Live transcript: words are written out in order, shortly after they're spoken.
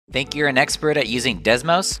Think you're an expert at using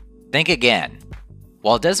DESMOS? Think again.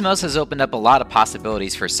 While DESMOS has opened up a lot of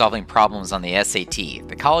possibilities for solving problems on the SAT,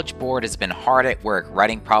 the College Board has been hard at work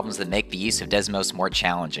writing problems that make the use of DESMOS more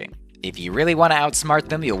challenging. If you really want to outsmart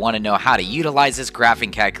them, you'll want to know how to utilize this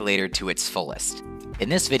graphing calculator to its fullest. In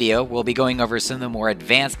this video, we'll be going over some of the more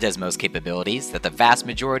advanced DESMOS capabilities that the vast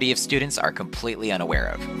majority of students are completely unaware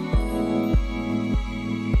of.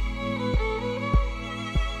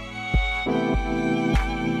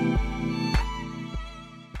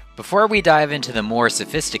 Before we dive into the more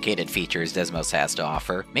sophisticated features DESMOS has to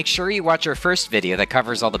offer, make sure you watch our first video that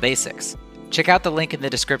covers all the basics. Check out the link in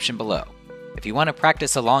the description below. If you want to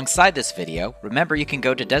practice alongside this video, remember you can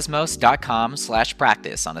go to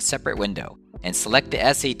desmos.com/practice on a separate window and select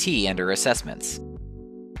the SAT under Assessments.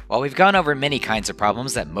 While we've gone over many kinds of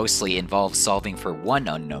problems that mostly involve solving for one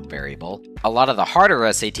unknown variable, a lot of the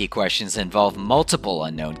harder SAT questions involve multiple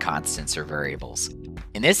unknown constants or variables.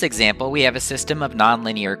 In this example, we have a system of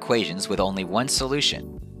nonlinear equations with only one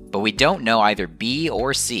solution, but we don't know either B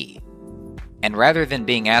or C. And rather than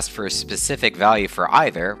being asked for a specific value for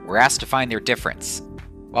either, we're asked to find their difference.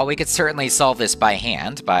 While we could certainly solve this by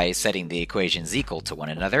hand by setting the equations equal to one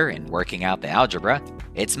another and working out the algebra,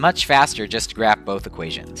 it's much faster just to graph both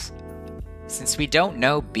equations. Since we don't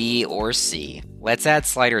know B or C, let's add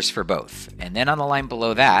sliders for both, and then on the line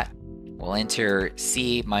below that, we'll enter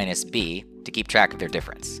C minus B to keep track of their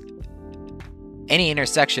difference. Any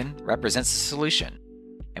intersection represents a solution,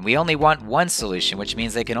 and we only want one solution, which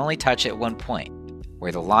means they can only touch at one point,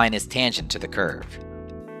 where the line is tangent to the curve.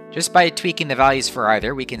 Just by tweaking the values for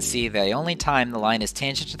either, we can see the only time the line is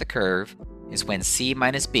tangent to the curve is when C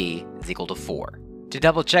minus B is equal to 4. To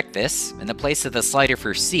double check this, in the place of the slider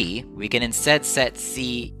for C, we can instead set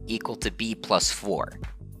C equal to B plus 4.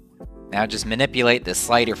 Now just manipulate the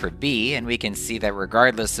slider for B, and we can see that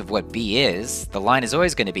regardless of what B is, the line is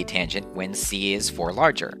always going to be tangent when C is 4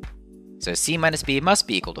 larger. So C minus B must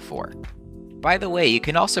be equal to 4. By the way, you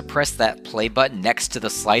can also press that play button next to the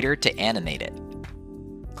slider to animate it.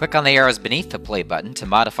 Click on the arrows beneath the play button to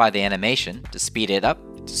modify the animation, to speed it up,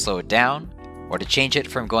 to slow it down, or to change it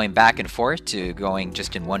from going back and forth to going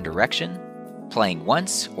just in one direction, playing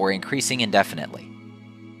once, or increasing indefinitely.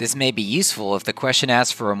 This may be useful if the question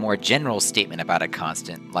asks for a more general statement about a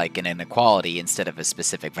constant, like an inequality instead of a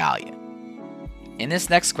specific value. In this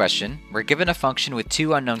next question, we're given a function with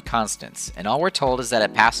two unknown constants, and all we're told is that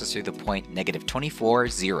it passes through the point -24,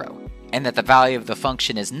 0, and that the value of the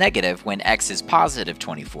function is negative when x is positive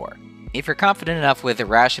 24. If you're confident enough with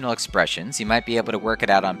irrational expressions, you might be able to work it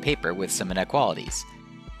out on paper with some inequalities.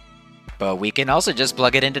 But we can also just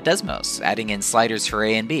plug it into DESMOS, adding in sliders for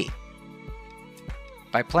a and b.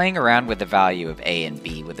 By playing around with the value of a and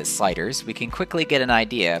b with the sliders, we can quickly get an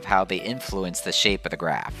idea of how they influence the shape of the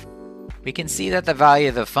graph. We can see that the value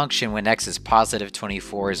of the function when x is positive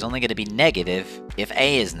 24 is only going to be negative if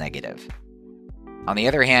a is negative. On the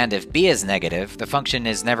other hand, if b is negative, the function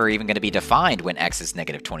is never even going to be defined when x is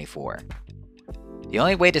negative 24. The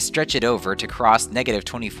only way to stretch it over to cross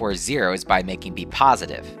 -24, 0 is by making b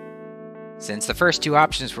positive. Since the first two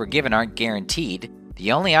options we're given aren't guaranteed,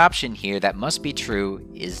 the only option here that must be true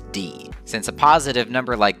is D, since a positive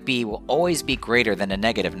number like b will always be greater than a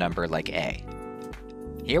negative number like a.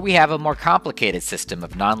 Here we have a more complicated system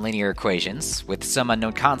of nonlinear equations with some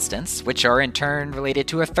unknown constants, which are in turn related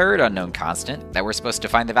to a third unknown constant that we're supposed to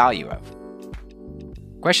find the value of.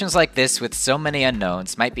 Questions like this with so many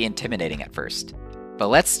unknowns might be intimidating at first, but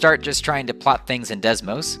let's start just trying to plot things in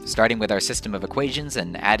DESMOS, starting with our system of equations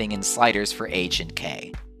and adding in sliders for h and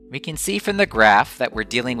k. We can see from the graph that we're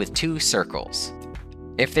dealing with two circles.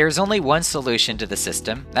 If there is only one solution to the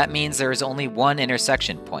system, that means there is only one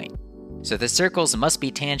intersection point. So the circles must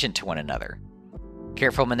be tangent to one another.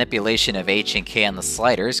 Careful manipulation of h and k on the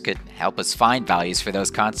sliders could help us find values for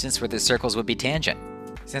those constants where the circles would be tangent.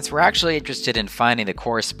 Since we're actually interested in finding the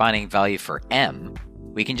corresponding value for m,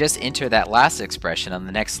 we can just enter that last expression on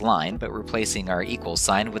the next line, but replacing our equal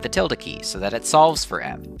sign with the tilde key so that it solves for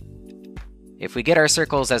m. If we get our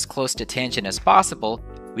circles as close to tangent as possible,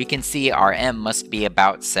 we can see our m must be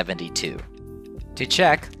about 72. To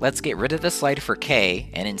check, let's get rid of the slider for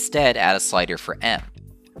k and instead add a slider for m.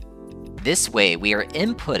 This way we are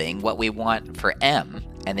inputting what we want for m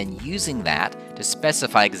and then using that to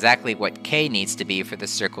specify exactly what k needs to be for the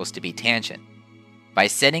circles to be tangent. By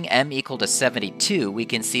setting m equal to 72, we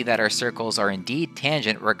can see that our circles are indeed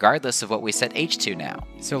tangent regardless of what we set h to now,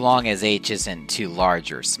 so long as h isn't too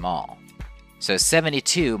large or small. So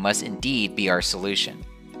 72 must indeed be our solution.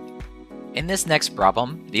 In this next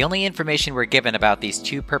problem, the only information we're given about these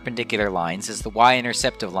two perpendicular lines is the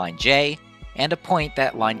y-intercept of line j and a point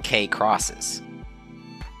that line k crosses.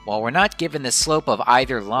 While we're not given the slope of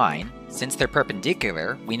either line, since they're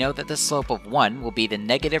perpendicular, we know that the slope of one will be the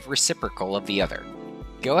negative reciprocal of the other.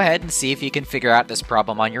 Go ahead and see if you can figure out this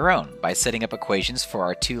problem on your own by setting up equations for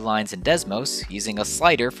our two lines in DESMOS using a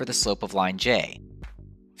slider for the slope of line j.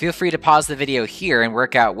 Feel free to pause the video here and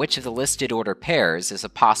work out which of the listed order pairs is a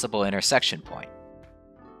possible intersection point.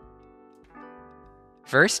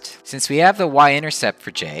 First, since we have the y-intercept for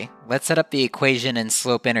j, let's set up the equation in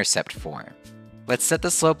slope-intercept form. Let's set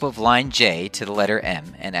the slope of line j to the letter m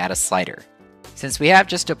and add a slider. Since we have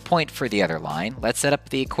just a point for the other line, let's set up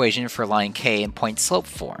the equation for line k in point-slope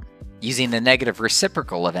form, using the negative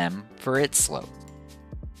reciprocal of m for its slope.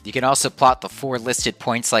 You can also plot the four listed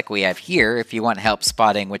points like we have here if you want help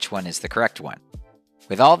spotting which one is the correct one.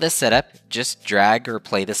 With all this set up, just drag or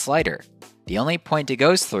play the slider. The only point it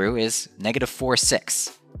goes through is negative 4,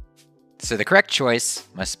 6. So the correct choice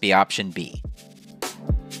must be option B.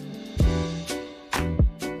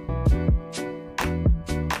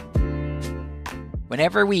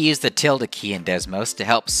 Whenever we use the tilde key in DESMOS to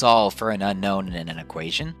help solve for an unknown in an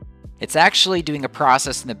equation, it's actually doing a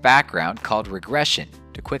process in the background called regression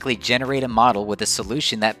to quickly generate a model with a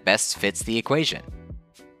solution that best fits the equation.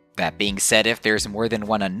 That being said, if there's more than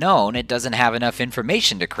one unknown, it doesn't have enough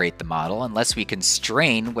information to create the model unless we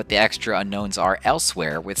constrain what the extra unknowns are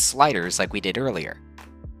elsewhere with sliders like we did earlier.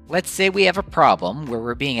 Let's say we have a problem where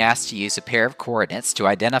we're being asked to use a pair of coordinates to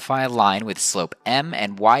identify a line with slope m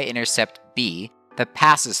and y-intercept b that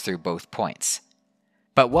passes through both points.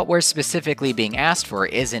 But what we're specifically being asked for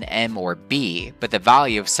isn't m or b, but the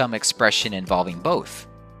value of some expression involving both.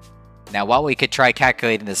 Now, while we could try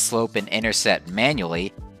calculating the slope and intercept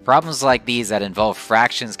manually, problems like these that involve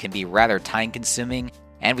fractions can be rather time-consuming,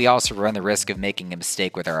 and we also run the risk of making a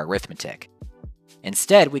mistake with our arithmetic.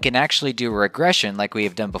 Instead, we can actually do a regression like we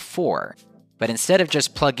have done before, but instead of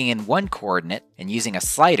just plugging in one coordinate and using a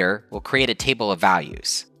slider, we'll create a table of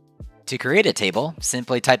values. To create a table,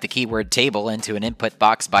 simply type the keyword table into an input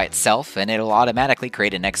box by itself and it'll automatically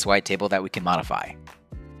create an XY table that we can modify.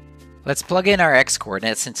 Let's plug in our x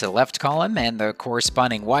coordinates into the left column and the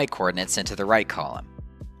corresponding y coordinates into the right column.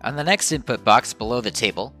 On the next input box below the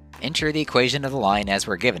table, enter the equation of the line as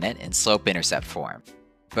we're given it in slope-intercept form.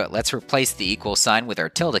 But let's replace the equal sign with our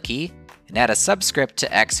tilde key and add a subscript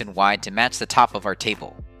to x and y to match the top of our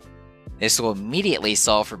table. This will immediately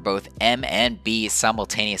solve for both m and b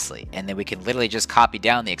simultaneously, and then we can literally just copy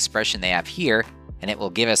down the expression they have here, and it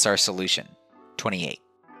will give us our solution, 28.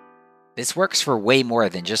 This works for way more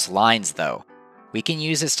than just lines though. We can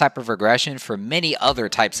use this type of regression for many other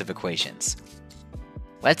types of equations.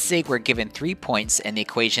 Let's say we're given 3 points in the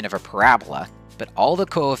equation of a parabola, but all the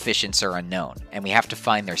coefficients are unknown, and we have to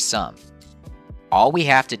find their sum. All we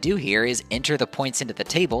have to do here is enter the points into the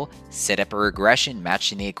table, set up a regression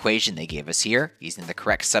matching the equation they gave us here, using the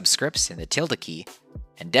correct subscripts and the tilde key,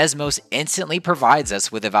 and DESMOS instantly provides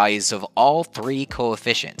us with the values of all 3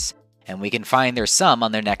 coefficients, and we can find their sum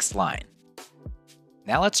on their next line.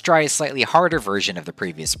 Now let's try a slightly harder version of the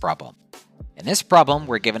previous problem. In this problem,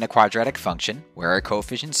 we're given a quadratic function, where our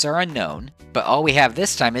coefficients are unknown, but all we have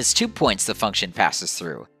this time is 2 points the function passes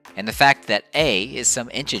through, and the fact that a is some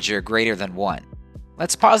integer greater than 1.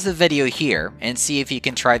 Let's pause the video here and see if you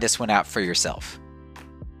can try this one out for yourself.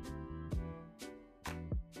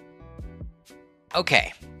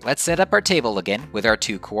 Okay, let's set up our table again with our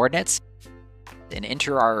 2 coordinates and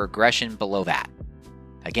enter our regression below that.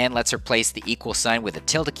 Again, let's replace the equal sign with a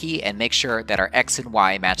tilde key and make sure that our x and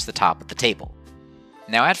y match the top of the table.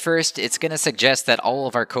 Now at first, it's going to suggest that all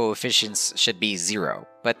of our coefficients should be 0,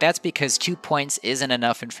 but that's because 2 points isn't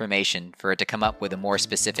enough information for it to come up with a more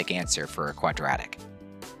specific answer for a quadratic.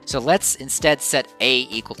 So let's instead set a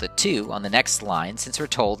equal to 2 on the next line since we're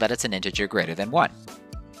told that it's an integer greater than 1.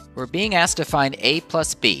 We're being asked to find a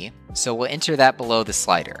plus b, so we'll enter that below the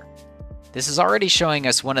slider. This is already showing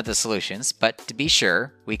us one of the solutions, but to be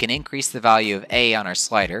sure, we can increase the value of a on our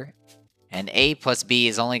slider, and a plus b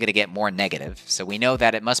is only going to get more negative, so we know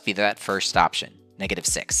that it must be that first option, negative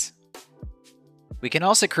 6. We can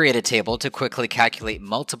also create a table to quickly calculate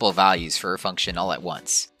multiple values for a function all at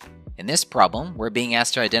once. In this problem, we're being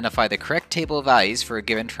asked to identify the correct table of values for a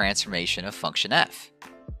given transformation of function f.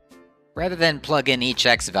 Rather than plug in each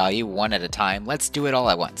x value one at a time, let's do it all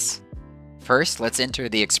at once. First, let's enter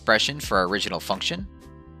the expression for our original function.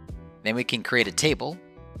 Then we can create a table.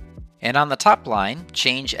 And on the top line,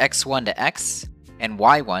 change x1 to x and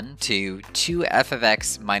y1 to 2f of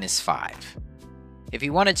x minus 5. If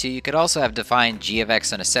you wanted to, you could also have defined g of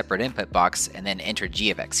x on a separate input box and then enter g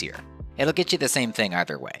of x here. It'll get you the same thing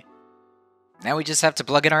either way. Now we just have to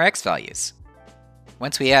plug in our x values.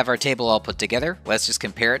 Once we have our table all put together, let's just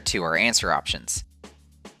compare it to our answer options.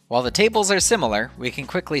 While the tables are similar, we can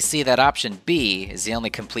quickly see that option B is the only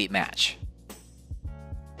complete match.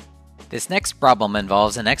 This next problem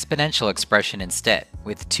involves an exponential expression instead,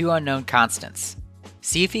 with two unknown constants.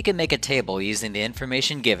 See if you can make a table using the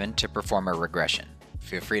information given to perform a regression.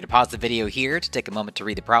 Feel free to pause the video here to take a moment to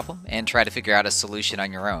read the problem and try to figure out a solution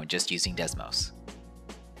on your own just using DESMOS.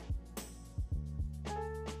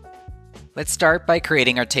 Let's start by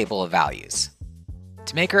creating our table of values.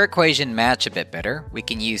 To make our equation match a bit better, we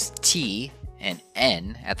can use t and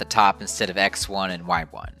n at the top instead of x1 and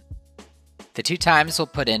y1. The two times we'll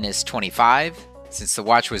put in is 25, since the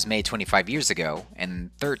watch was made 25 years ago, and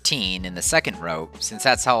 13 in the second row, since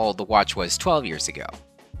that's how old the watch was 12 years ago.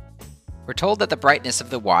 We're told that the brightness of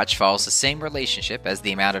the watch follows the same relationship as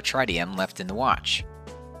the amount of tritium left in the watch,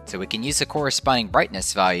 so we can use the corresponding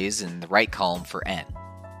brightness values in the right column for n.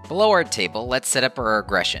 Below our table, let's set up our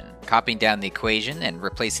regression, copying down the equation and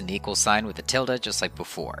replacing the equal sign with a tilde just like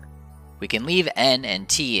before. We can leave n and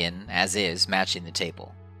t in as is, matching the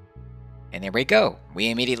table. And there we go. We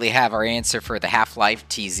immediately have our answer for the half-life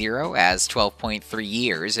t0 as 12.3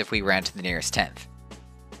 years if we round to the nearest tenth.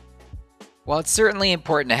 While it's certainly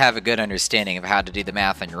important to have a good understanding of how to do the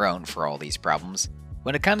math on your own for all these problems,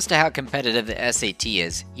 when it comes to how competitive the SAT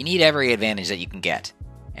is, you need every advantage that you can get.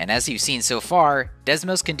 And as you've seen so far,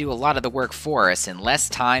 DESMOS can do a lot of the work for us in less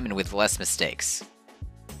time and with less mistakes.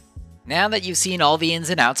 Now that you've seen all the ins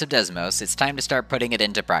and outs of DESMOS, it's time to start putting it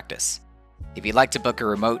into practice. If you'd like to book a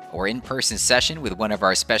remote or in-person session with one of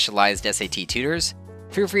our specialized SAT tutors,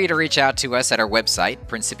 feel free to reach out to us at our website,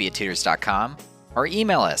 principiatutors.com, or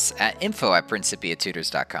email us at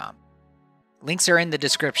info@principiatutors.com. Links are in the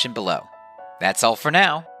description below. That's all for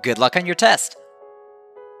now. Good luck on your test!